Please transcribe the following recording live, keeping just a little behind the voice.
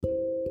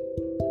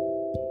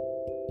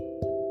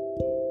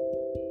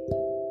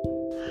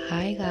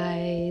Hi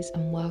guys,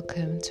 and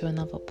welcome to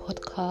another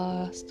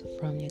podcast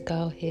from your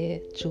girl here,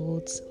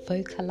 Jules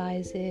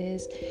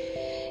Vocalizes.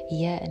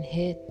 And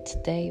here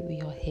today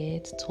we are here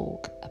to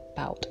talk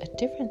about a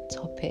different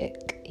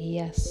topic.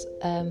 Yes,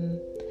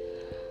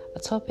 a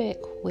topic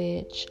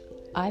which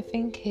I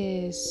think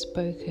is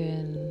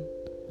spoken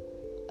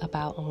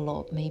about a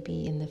lot,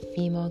 maybe in the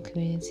female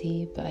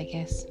community, but I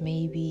guess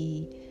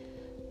maybe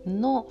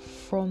not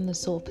from the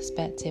sort of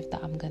perspective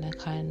that I'm going to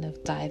kind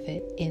of dive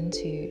it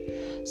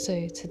into.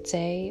 So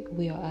today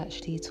we are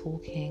actually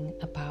talking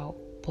about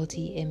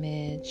body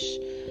image,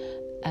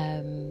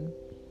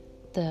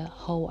 the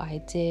whole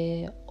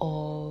idea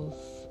of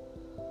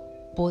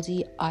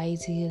body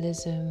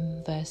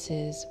idealism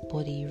versus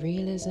body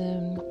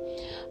realism,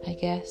 I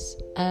guess.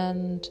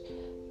 And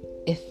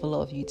if a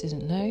lot of you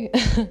didn't know,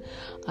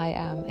 I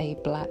am a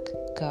black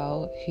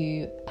girl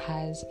who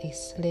has a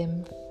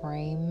slim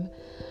frame.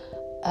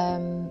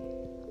 And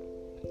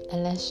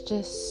let's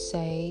just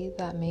say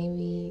that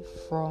maybe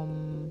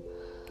from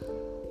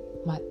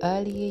my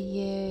earlier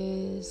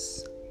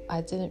years,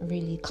 I didn't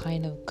really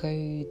kind of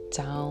go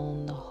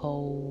down the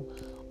whole,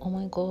 oh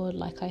my god,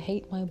 like I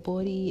hate my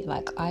body.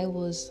 Like I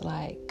was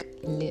like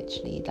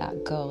literally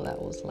that girl that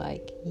was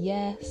like,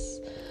 yes,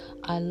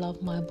 I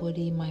love my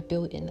body, my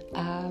built-in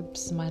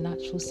abs, my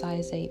natural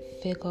size 8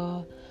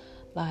 figure.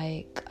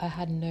 Like I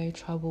had no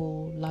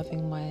trouble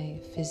loving my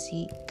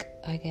physique,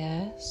 I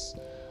guess.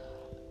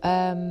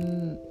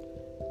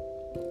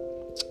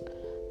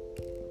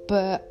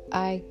 But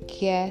I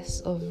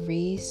guess of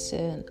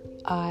recent,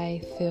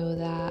 I feel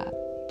that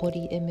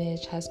body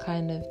image has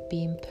kind of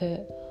been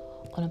put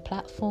on a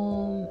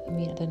platform. I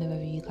mean, I don't know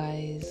whether you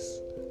guys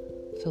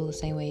feel the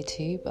same way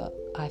too, but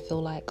I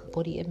feel like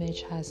body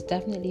image has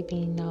definitely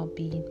been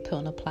put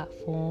on a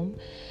platform.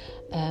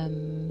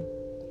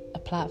 A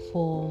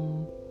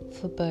platform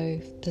for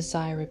both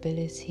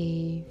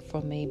desirability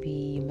from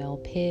maybe male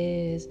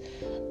peers,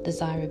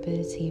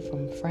 desirability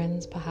from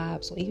friends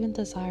perhaps, or even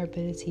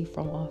desirability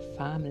from our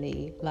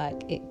family.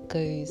 Like it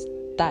goes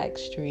that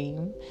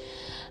extreme.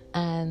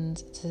 And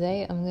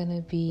today I'm going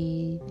to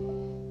be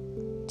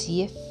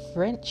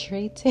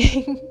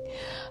differentiating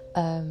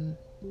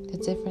the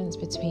difference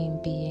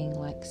between being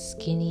like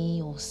skinny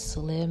or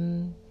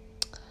slim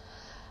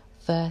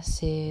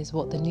versus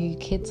what the new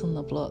kids on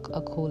the block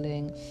are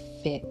calling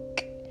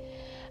thick.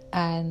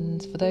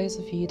 And for those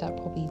of you that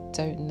probably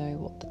don't know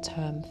what the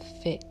term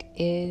thick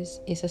is,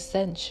 it's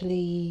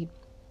essentially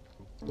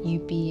you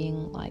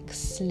being like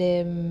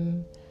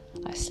slim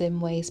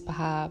waist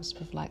perhaps,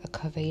 with like a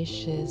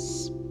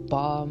curvaceous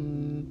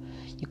bum.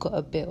 You got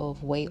a bit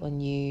of weight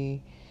on you,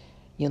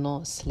 you're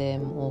not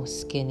slim or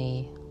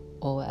skinny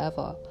or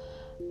whatever.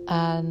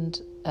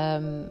 And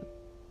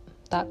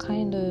that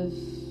kind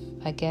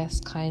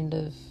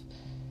of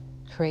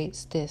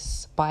creates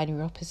this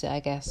binary opposite, I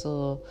guess,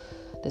 or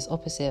this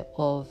opposite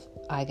of,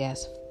 I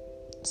guess,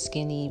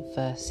 skinny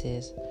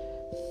versus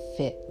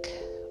thick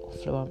or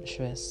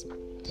voluptuous.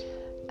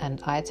 And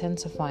I tend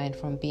to find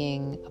from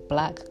being a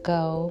black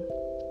girl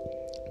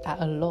that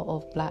a lot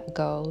of black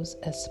girls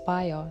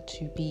aspire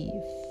to be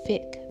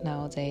thick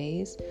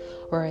nowadays.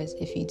 Whereas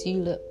if you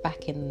do look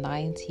back in the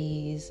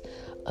 90s,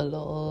 a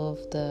lot of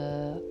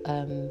the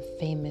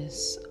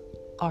famous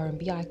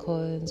R&B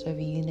icons,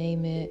 whether you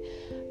name it,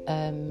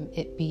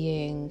 it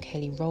being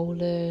Kelly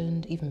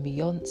Rowland, even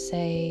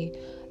Beyonce,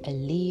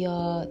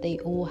 Aaliyah, they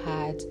all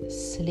had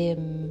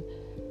slim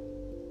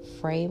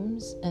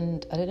frames.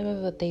 And I don't know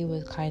whether they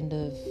were kind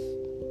of,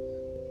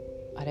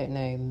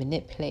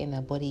 manipulating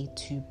their body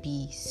to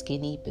be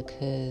skinny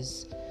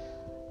because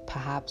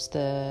perhaps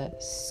the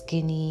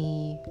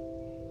skinny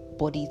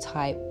body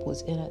type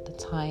was in at the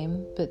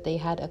time, but they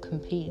had a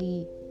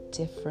completely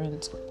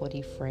different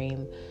body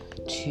frame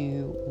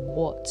to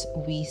what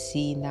we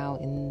see now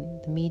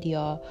in the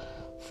media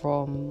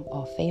from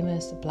our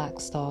famous black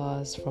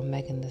stars, from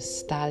Megan Thee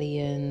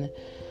Stallion,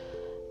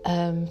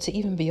 to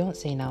even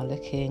Beyonce now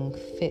looking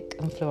thick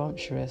and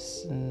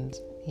voluptuous. And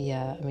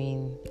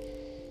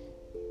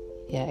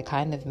it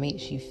kind of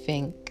makes you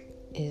think,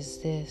 is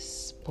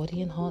this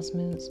body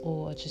enhancements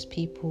or just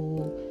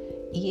people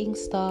eating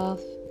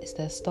stuff? Is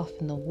there stuff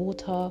in the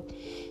water?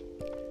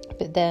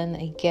 But then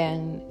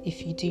again,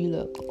 if you do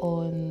look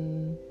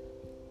on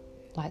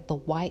like the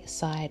white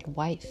side,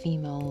 white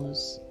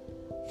females,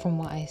 from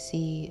what I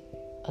see,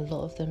 a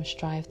lot of them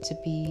strive to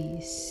be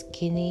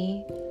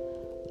skinny.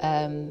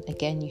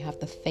 Again, you have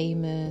the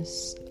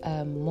famous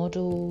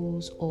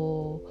models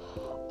or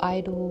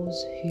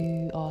idols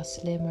who are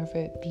slim, whether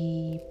it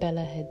be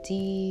Bella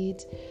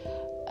Hadid,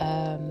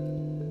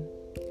 and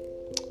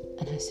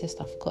her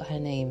sister, I forgot her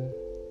name.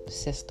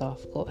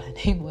 Her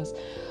name was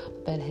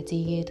Bella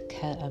Hadid,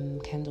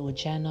 Kendall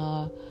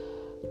Jenner.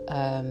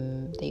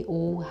 They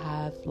all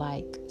have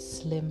like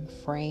slim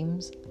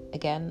frames.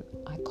 Again,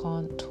 I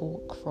can't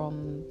talk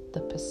from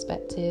the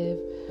perspective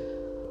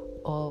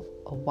of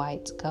a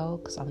white girl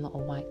because I'm not a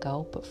white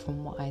girl, but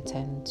from what I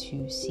tend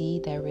to see,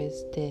 there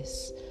is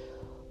this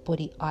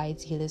body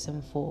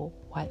idealism for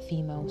white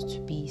females to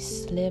be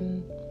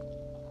slim,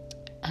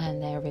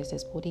 and there is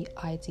this body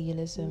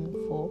idealism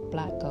for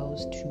black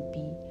girls to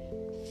be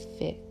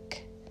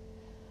thick.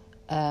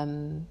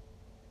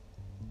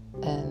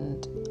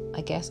 And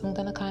I guess I'm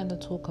gonna kind of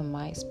talk on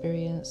my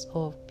experience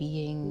of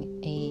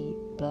being a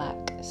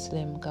black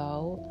slim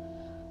girl,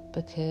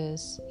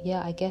 because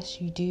I guess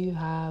you do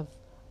have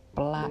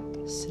black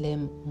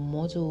slim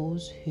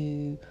models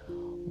who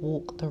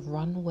walk the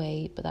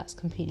runway, but that's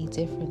completely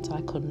different to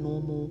like a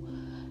normal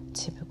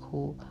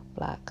typical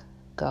black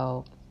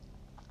girl.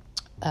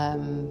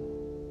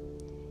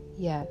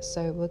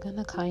 So we're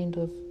gonna kind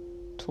of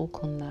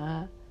talk on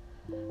that.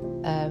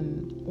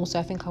 Also,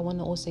 I think I want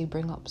to also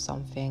bring up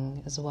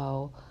something as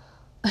well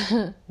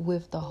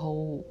with the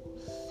whole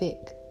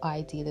thick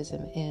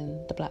idealism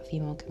in the black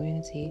female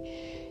community.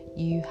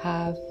 You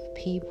have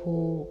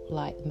people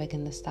like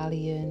Megan Thee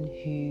Stallion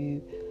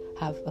who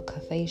have a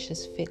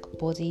curvaceous thick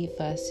body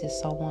versus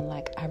someone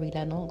like Ari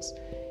Lennox,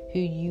 who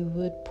you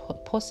would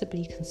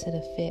possibly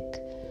consider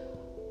thick,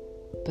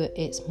 but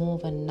it's more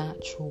of a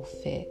natural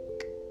thick.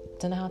 I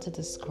don't know how to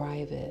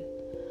describe it.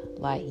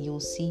 Like, you'll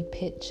see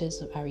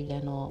pictures of Ari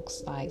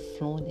Lennox like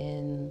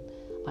flaunting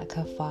like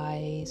her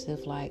thighs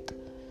with like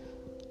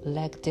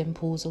leg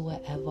dimples or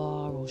whatever,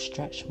 or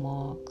stretch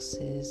marks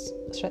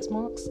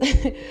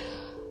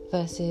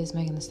versus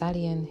Megan Thee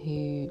Stallion,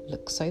 who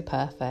looks so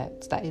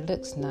perfect that it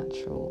looks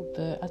natural.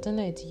 But I don't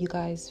know, do you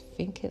guys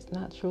think it's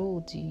natural,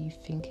 or do you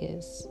think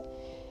it's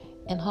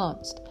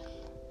enhanced?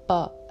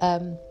 But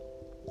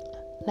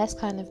let's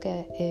kind of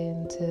get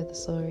into the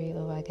story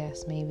of, I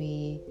guess,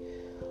 maybe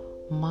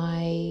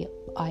my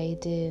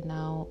idea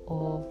now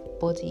of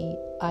body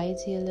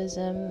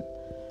idealism.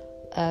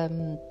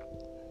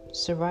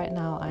 So right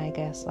now, I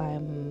guess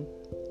I'm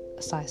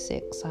a size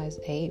 6, size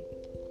 8,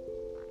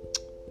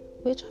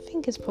 which I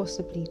think is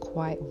possibly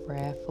quite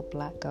rare for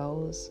black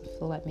girls. I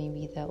feel like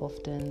maybe they're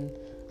often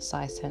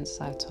size 10 to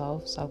size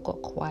 12. So I've got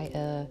quite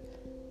a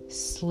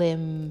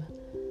slim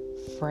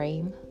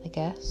frame, I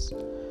guess.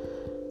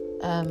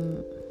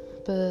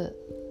 But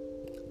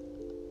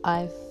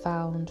I've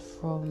found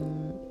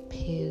from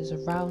peers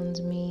around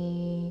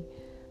me,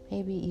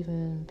 maybe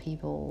even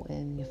people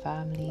in your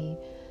family,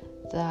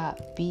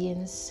 that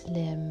being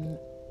slim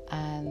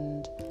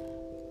and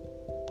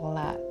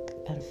black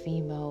and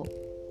female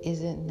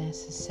isn't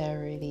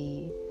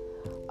necessarily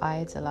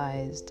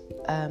idolized.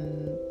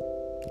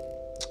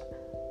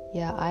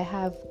 I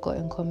have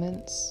gotten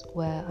comments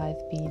where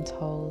I've been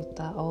told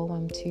that, oh,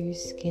 I'm too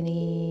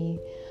skinny,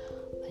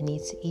 I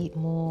need to eat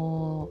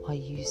more, are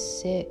you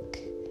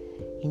sick,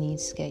 you need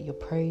to get your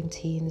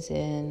proteins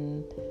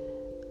in.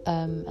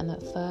 And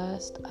at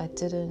first I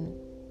didn't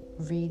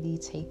really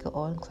take it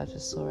on, because I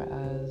just saw it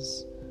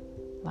as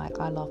like,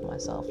 I love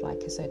myself,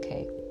 like it's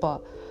okay.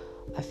 But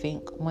I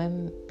think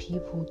when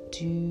people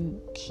do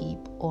keep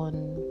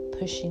on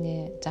pushing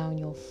it down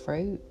your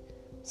throat,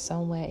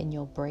 somewhere in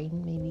your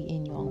brain, maybe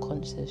in your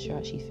unconscious, you're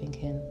actually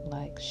thinking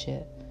like,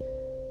 shit,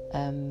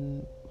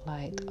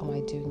 like, am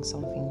I doing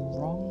something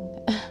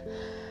wrong?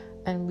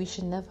 And we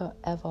should never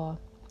ever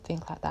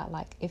think like that.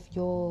 Like, if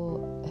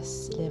you're a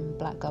slim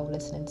black girl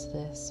listening to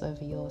this,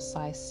 whether you're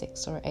size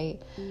 6 or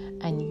 8,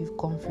 and you've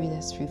gone through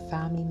this through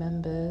family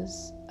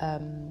members,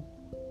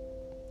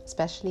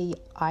 especially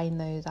I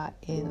know that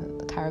in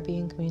the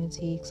Caribbean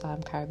community, because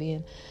I'm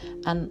Caribbean,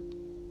 and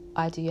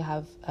I do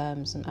have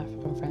some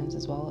African friends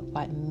as well,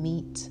 like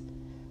meat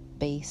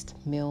based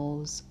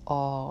meals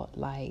are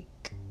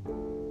like,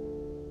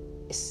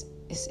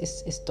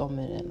 it's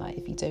dominant. Like,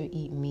 if you don't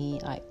eat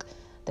meat, like,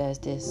 there's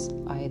this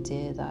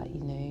idea that, you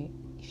know,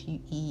 if you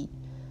eat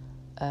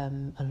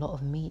a lot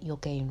of meat, you'll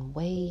gain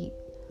weight.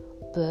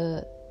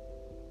 But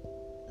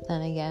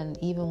then again,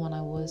 even when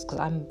I was, because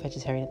I'm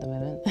vegetarian at the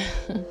moment,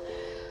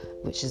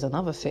 which is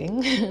another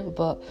thing,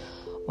 but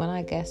when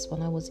I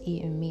was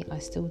eating meat, I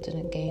still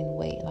didn't gain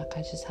weight. Like,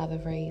 I just have a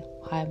very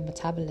high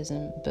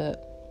metabolism.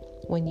 But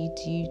when you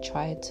do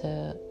try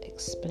to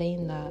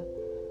explain that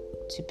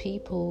to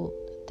people,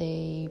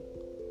 they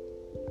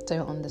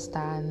don't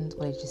understand,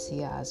 or they just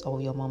see it as, oh,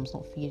 your mum's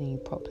not feeding you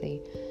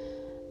properly.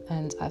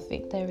 And I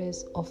think there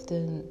is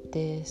often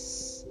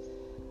this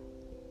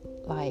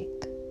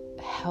like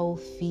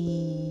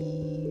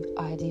healthy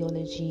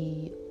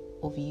ideology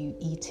of you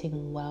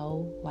eating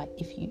well. Like,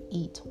 if you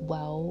eat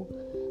well,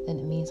 then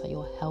it means that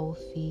you're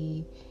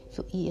healthy. If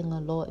you're eating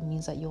a lot, it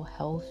means that you're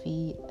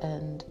healthy.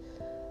 And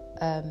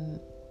I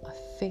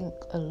think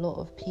a lot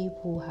of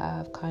people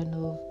have kind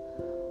of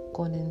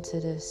gone into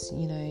this,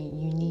 you know,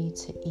 you need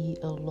to eat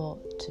a lot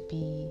to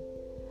be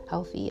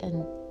healthy.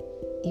 And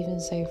even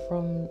so,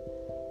 from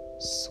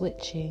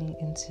switching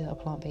into a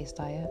plant-based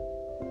diet,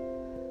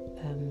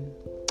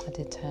 I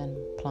did turn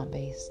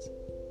plant-based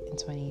in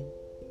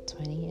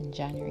 2020 in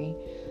January.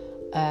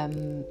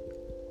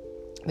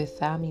 With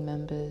family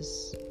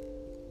members,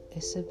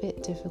 it's a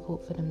bit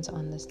difficult for them to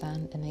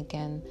understand. And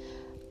again,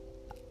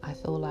 I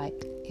feel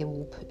like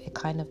it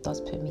kind of does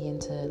put me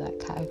into that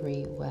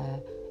category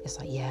where it's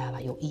like, yeah,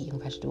 like, you're eating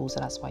vegetables, so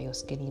that's why you're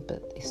skinny.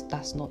 But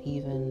that's not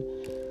even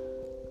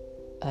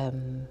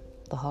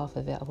the half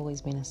of it. I've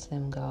always been a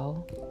slim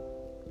girl,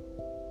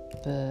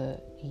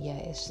 but yeah,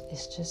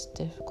 it's just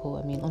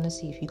difficult. I mean,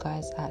 honestly, if you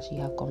guys actually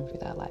have gone through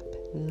that, like,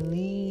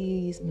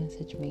 please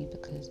message me,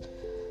 because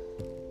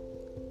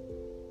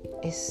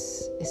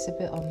it's a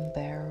bit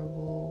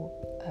unbearable.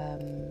 A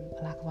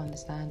lack of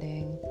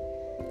understanding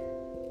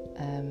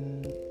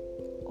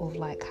of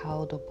like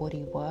how the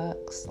body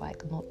works.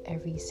 Like, not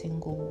every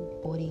single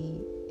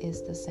body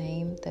is the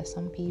same. There's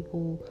some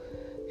people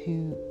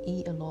who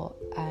eat a lot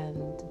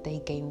and they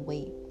gain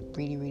weight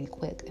really, really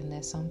quick, and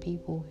there's some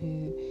people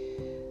who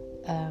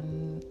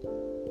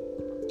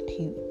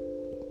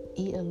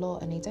eat a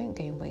lot and they don't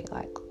gain weight.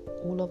 Like,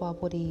 all of our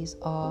bodies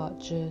are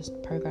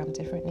just programmed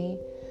differently.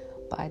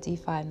 But I do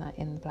find that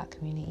in the Black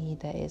community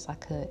there is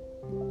like a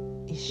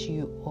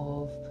issue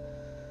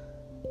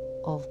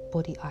of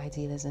body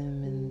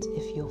idealism, and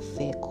if you're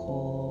thick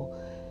or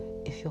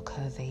if you're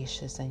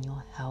curvaceous then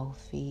you're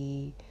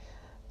healthy,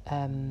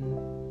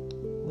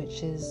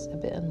 which is a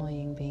bit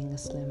annoying being a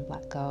slim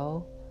Black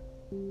girl.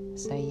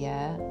 So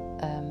yeah,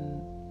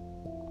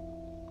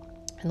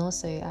 and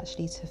also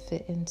actually to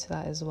fit into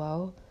that as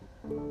well,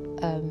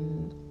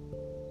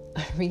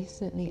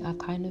 recently I've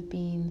kind of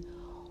been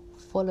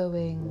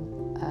following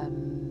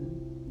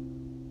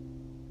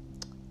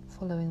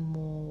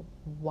more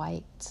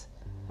white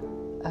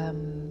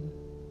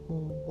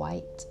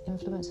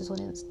influencers on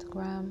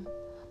Instagram.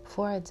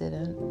 Before I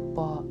didn't,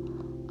 but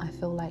I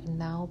feel like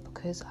now,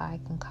 because I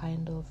can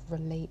kind of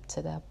relate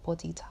to their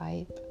body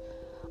type,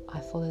 I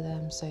follow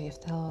them. So if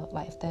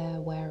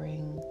they're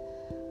wearing,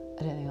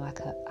 I don't know, like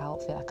an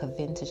outfit, like a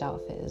vintage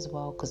outfit as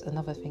well, because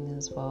another thing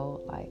as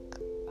well, like,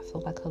 I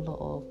feel like a lot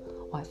of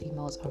white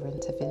females are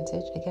into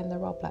vintage. Again,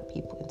 there are Black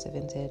people into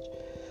vintage,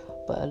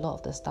 but a lot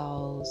of the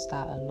styles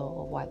that a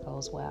lot of white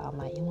girls wear, I'm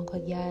like, oh my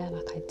god, yeah,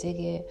 like, I dig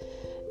it.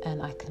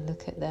 And I can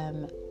look at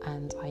them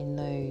and I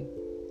know,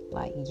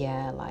 like,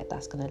 yeah, like,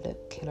 that's gonna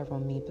look killer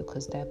on me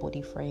because their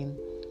body frame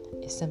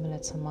is similar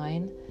to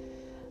mine.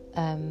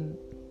 And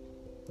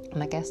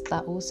I guess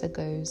that also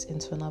goes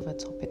into another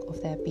topic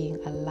of there being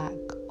a lack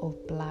of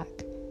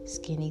Black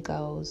skinny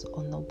girls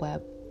on the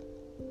web.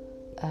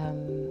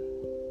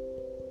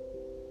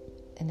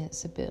 And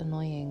it's a bit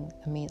annoying.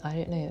 I mean, I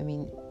don't know. I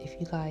mean, if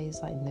you guys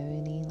like know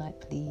any,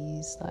 like,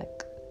 please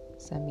like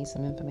send me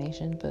some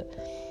information. But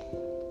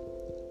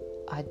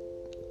I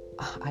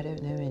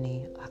don't know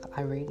any. Like,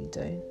 I really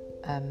don't.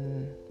 I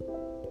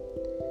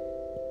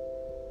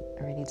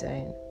really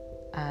don't.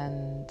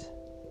 And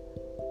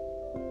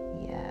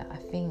yeah, I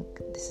think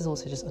this is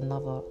also just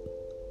another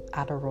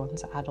add on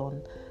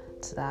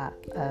to that.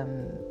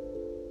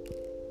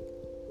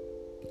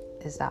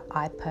 Is that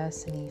I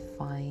personally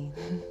find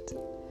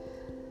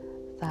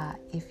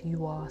that if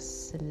you are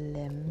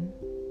slim,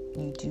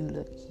 you do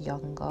look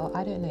younger.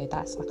 I don't know,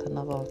 that's like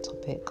another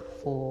topic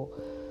for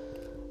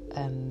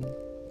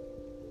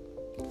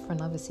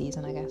another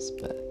season, I guess,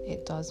 but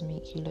it does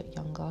make you look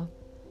younger.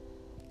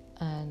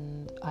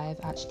 And I've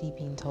actually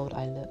been told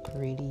I look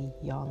really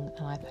young,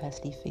 and I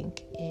personally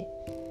think it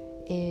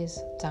is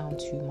down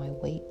to my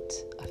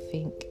weight. I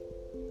think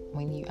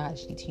when you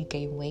actually do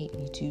gain weight,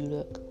 you do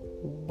look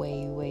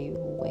way, way,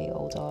 way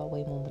older,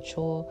 way more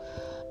mature,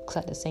 because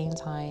at the same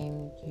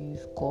time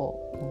you've got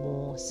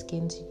more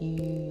skin to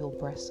you, your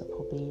breasts are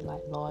probably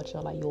like larger,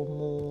 like you're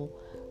more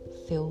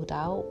filled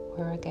out,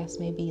 where I guess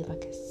maybe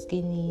like a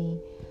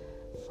skinny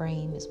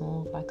frame is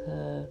more of like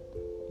a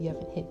you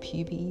haven't hit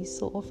puberty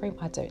sort of frame.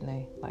 I don't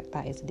know, like,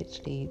 that is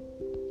literally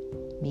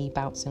me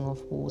bouncing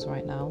off walls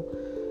right now,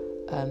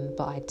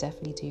 but I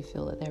definitely do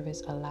feel that there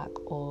is a lack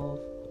of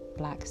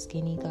Black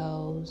skinny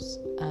girls.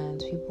 And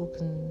people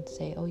can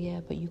say, oh yeah,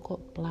 but you got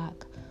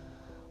Black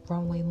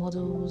runway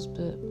models,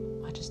 but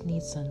I just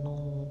need some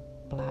normal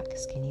Black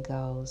skinny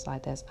girls.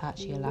 Like, there's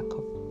actually a lack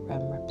of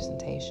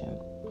representation.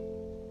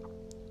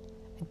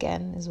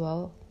 Again, as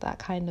well, that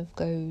kind of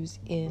goes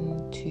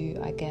into,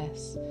 I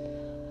guess,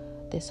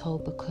 this whole,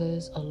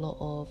 because a lot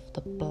of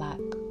the Black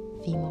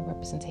female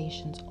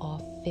representations are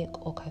thick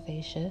or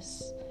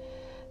curvaceous.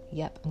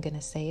 Yep, I'm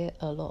gonna say it.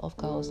 A lot of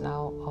girls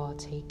now are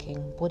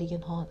taking body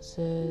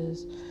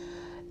enhancers,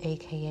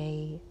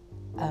 aka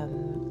I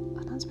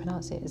don't know how to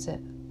pronounce it. Is it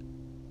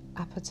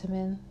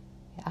apetamin?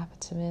 Yeah,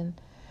 apetamin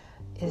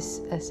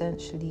is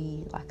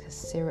essentially like a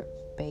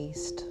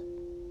syrup-based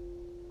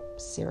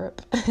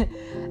syrup,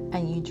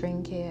 and you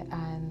drink it,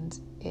 and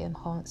it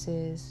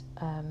enhances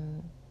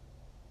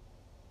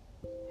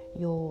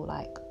your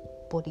like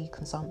body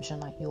consumption.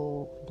 Like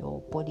your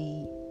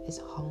body is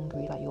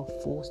hungry, like you're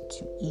forced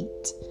to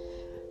eat,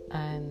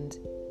 and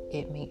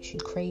it makes you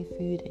crave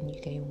food and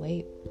you gain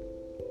weight.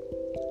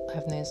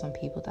 I've known some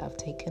people that have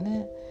taken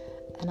it,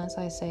 and as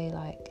I say,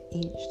 like,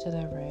 each to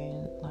their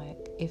own.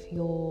 Like, if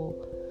you're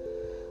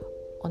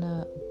on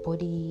a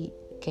body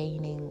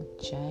gaining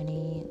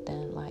journey,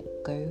 then like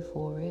go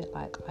for it.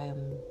 Like, I am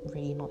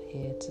really not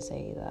here to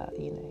say that,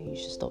 you know, you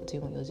should stop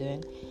doing what you're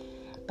doing,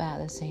 but at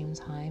the same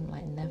time,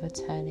 like, never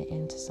turn it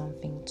into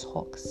something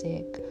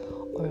toxic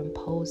or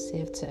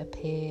impulsive to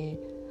appear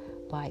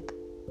like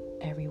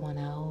everyone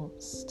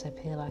else, to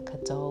appear like a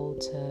doll,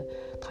 to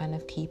kind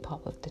of keep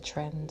up with the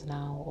trend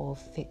now of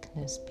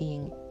thickness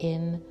being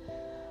in.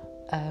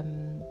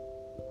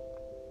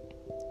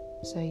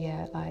 So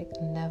yeah, like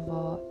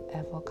never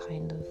ever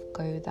kind of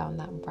go down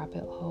that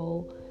rabbit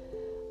hole.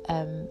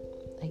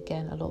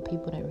 Again, a lot of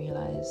people don't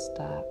realize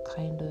that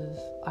kind of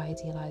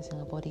idealizing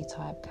a body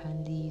type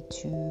can lead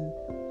to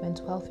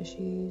mental health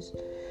issues,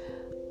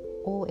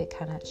 or it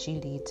can actually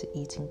lead to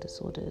eating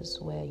disorders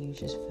where you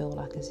just feel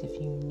like as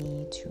if you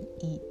need to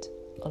eat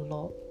a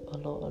lot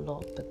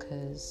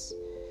because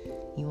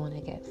you want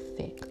to get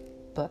thick.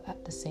 But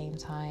at the same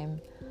time,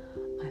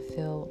 I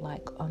feel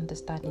like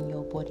understanding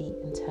your body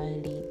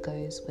internally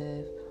goes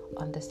with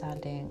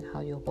understanding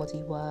how your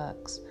body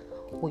works,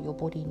 what your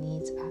body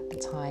needs at the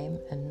time,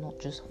 and not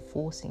just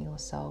forcing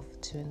yourself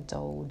to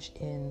indulge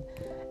in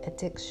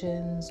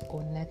addictions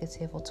or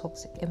negative or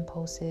toxic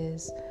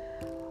impulses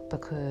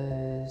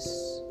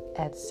because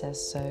Ed says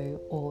so,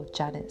 or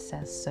Janet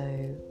says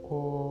so,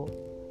 or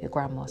your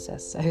grandma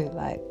says so.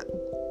 Like,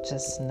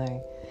 just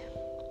know,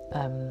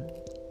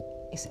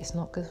 it's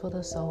not good for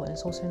the soul, and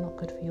it's also not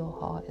good for your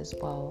heart as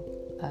well.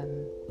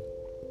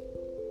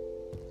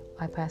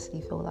 I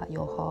personally feel that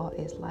your heart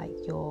is like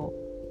your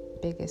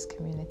biggest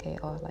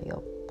communicator. Like,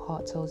 your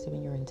heart tells you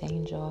when you're in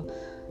danger,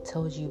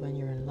 tells you when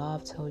you're in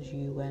love, tells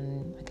you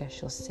when, I guess,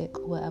 you're sick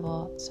or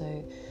whatever.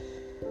 So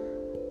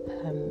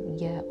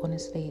yeah,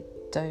 honestly,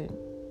 don't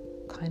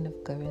kind of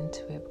go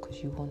into it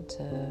because you want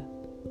to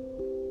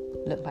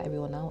look like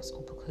everyone else,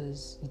 or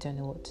because you don't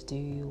know what to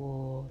do,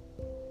 or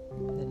I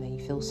don't know, you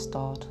feel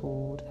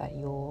startled at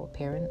your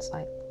appearance.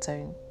 Like,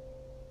 don't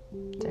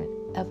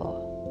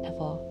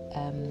ever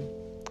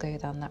go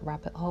down that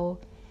rabbit hole.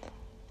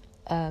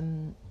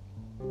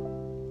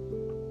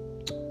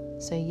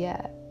 So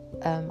yeah,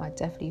 I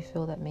definitely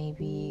feel that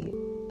maybe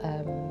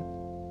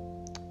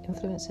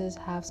influencers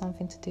have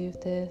something to do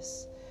with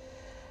this,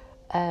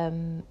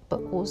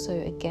 but also,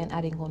 again,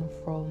 adding on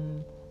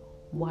from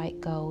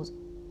white girls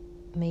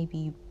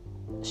maybe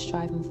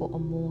striving for a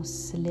more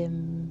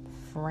slim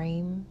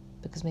frame,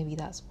 because maybe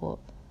that's what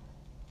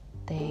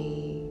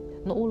they,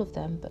 not all of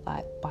them, but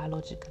like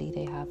biologically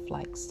they have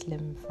like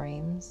slim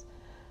frames,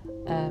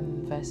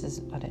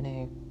 versus, I don't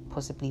know,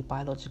 possibly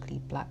biologically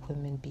black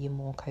women being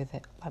more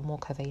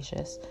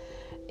curvaceous.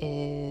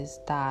 Is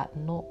that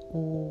not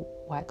all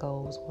white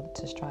girls want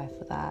to strive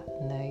for that?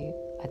 No,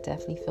 I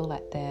definitely feel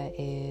like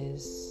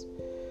there's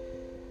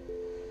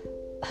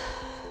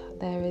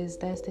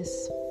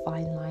this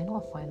fine line,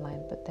 not a fine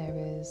line, but there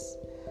is,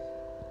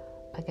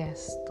 I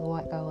guess, the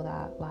white girl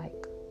that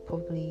like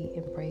probably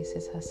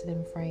embraces her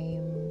slim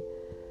frame,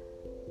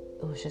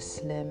 it was just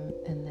slim,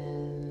 and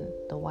then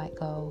the white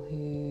girl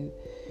who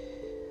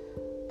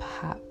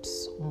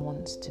perhaps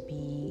wants to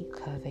be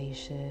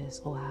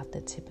curvaceous or have the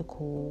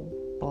typical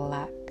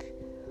black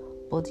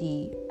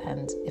body.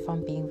 And if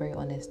I'm being very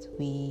honest,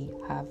 we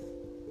have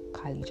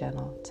Kylie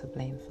Jenner to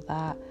blame for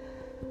that,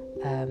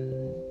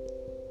 and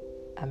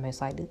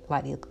most likely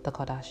the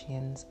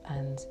Kardashians.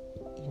 And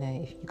you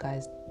know, if you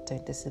guys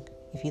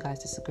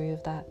disagree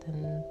with that,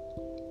 then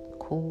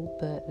cool.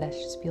 But let's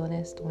just be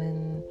honest,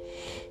 when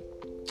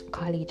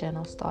Kylie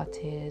Jenner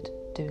started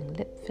doing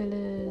lip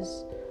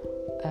fillers,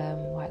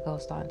 white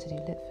girls starting to do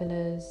lip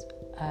fillers,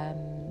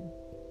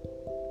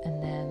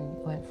 and then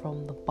went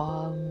from the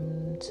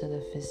bum to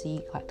the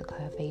physique, like the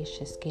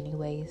curvaceous skinny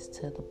waist,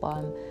 to the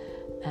bum.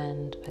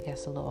 And I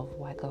guess a lot of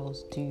white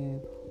girls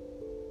do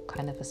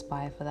kind of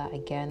aspire for that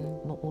again.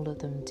 Not all of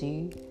them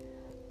do,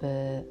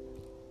 but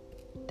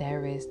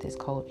there is this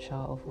culture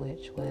of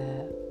which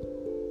where,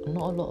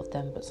 not a lot of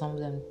them, but some of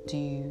them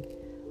do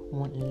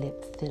want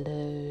lip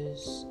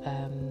fillers.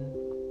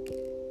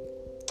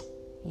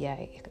 Yeah,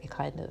 it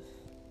kind of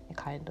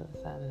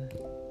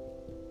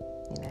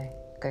you know,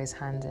 goes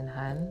hand in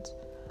hand.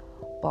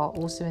 But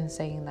also, in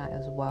saying that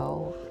as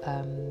well,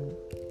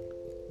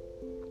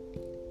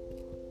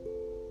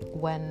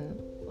 when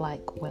my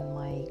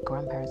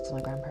grandparents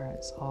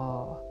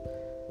are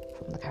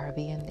from the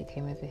Caribbean, they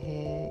came over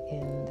here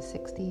in the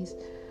 60s.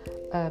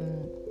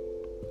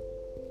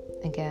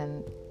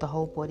 Again, the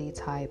whole body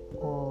type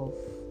of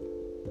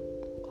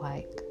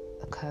like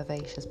a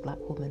curvaceous black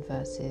woman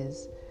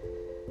versus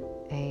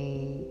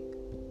a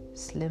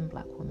slim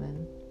black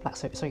woman,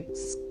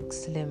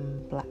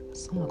 slim black,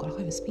 oh my god, I can't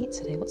even speak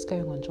today, what's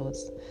going on, George?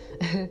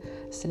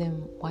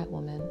 Slim white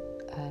woman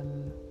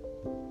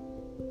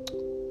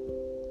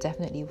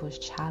definitely was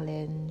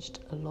challenged.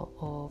 A lot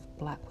of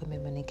black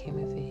women, when they came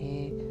over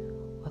here,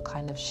 were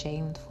kind of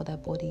shamed for their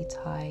body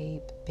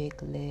type,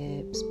 big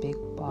lips, big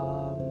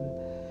bum,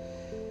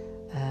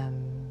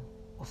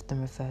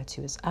 often referred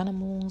to as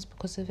animals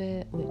because of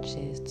it, which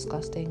is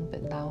disgusting.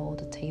 But now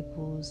the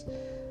tables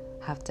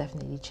have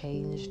definitely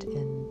changed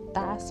in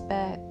that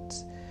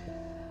aspect.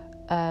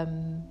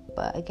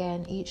 But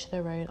again, each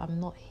their own. I'm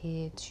not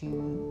here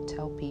to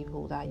tell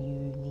people that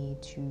you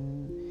need to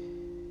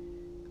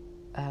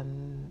I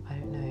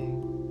don't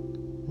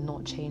know,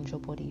 not change your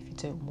body if you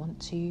don't want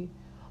to.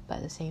 But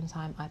at the same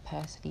time, I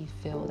personally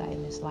feel that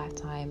in this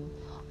lifetime,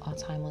 our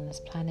time on this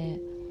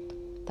planet,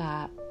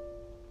 that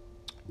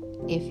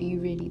if you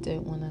really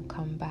don't want to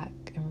come back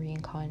and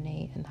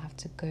reincarnate and have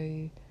to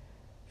go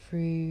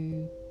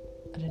through,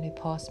 I don't know,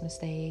 past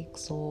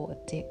mistakes or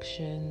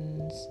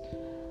addictions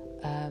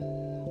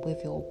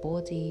with your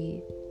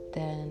body,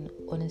 then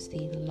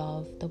honestly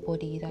love the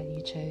body that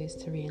you chose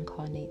to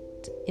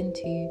reincarnate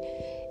into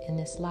in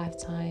this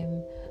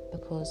lifetime,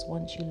 because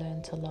once you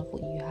learn to love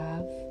what you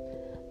have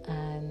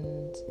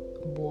and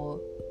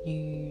what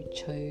you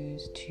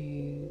chose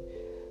to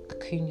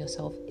cocoon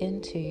yourself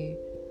into,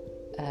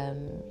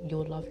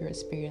 you'll love your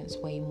experience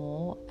way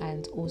more,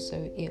 and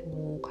also it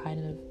will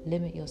kind of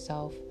limit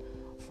yourself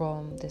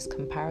from this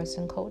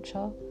comparison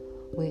culture,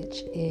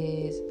 which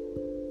is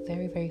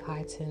very, very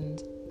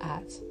heightened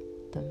at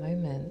the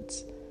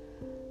moment.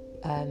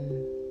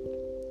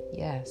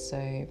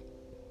 So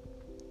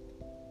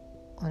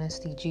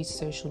honestly, due to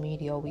social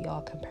media, we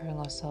are comparing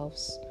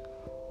ourselves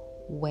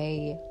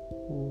way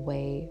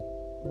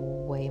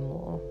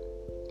more.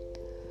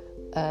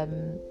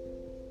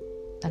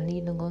 And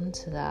leading on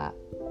to that,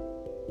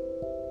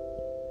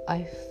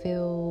 I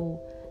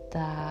feel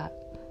that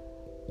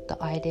the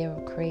idea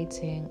of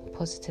creating a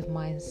positive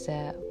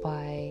mindset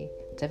by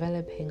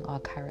developing our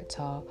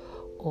character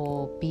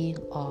or being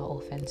our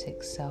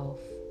authentic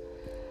self,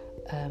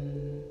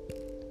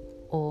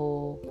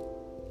 or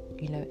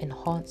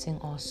enhancing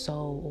our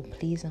soul or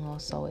pleasing our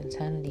soul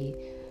internally,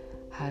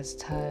 has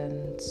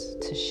turned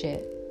to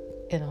shit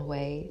in a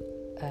way,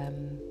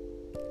 and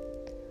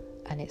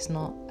it's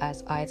not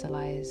as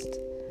idolized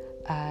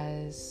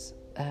as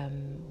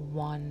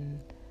one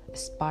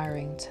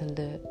aspiring to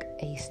look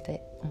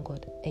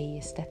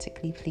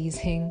aesthetically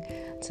pleasing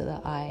to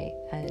the eye,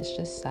 and it's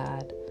just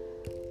sad.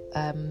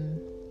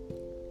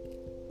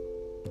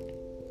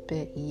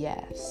 But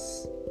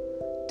yes,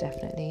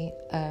 definitely.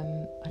 I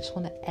just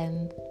want to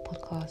end the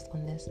podcast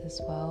on this as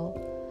well,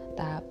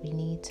 that we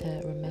need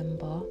to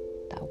remember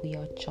that we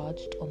are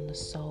judged on the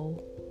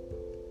soul,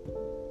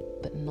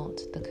 but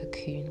not the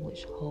cocoon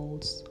which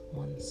holds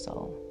one's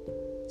soul.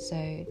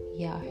 So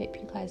yeah, I hope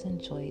you guys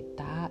enjoyed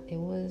that. It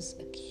was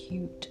a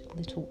cute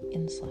little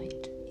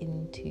insight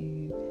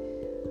into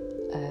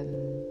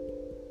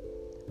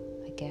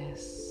I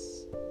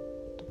guess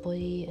the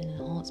body and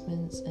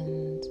enhancements,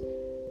 and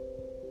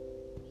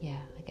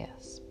I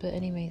guess. But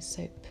anyway,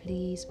 so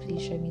please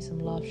show me some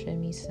love, show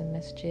me some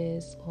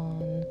messages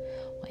on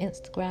my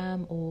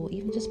Instagram, or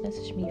even just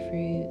message me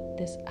through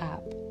this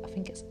app. I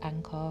think it's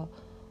Anchor,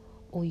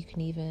 or you can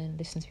even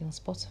listen to me on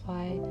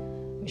Spotify,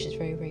 which is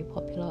very, very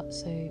popular.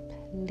 So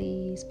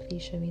please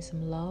show me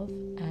some love,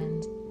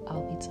 and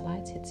I'll be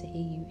delighted to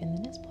hear you in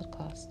the next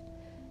podcast.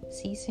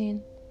 See you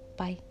soon.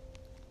 Bye.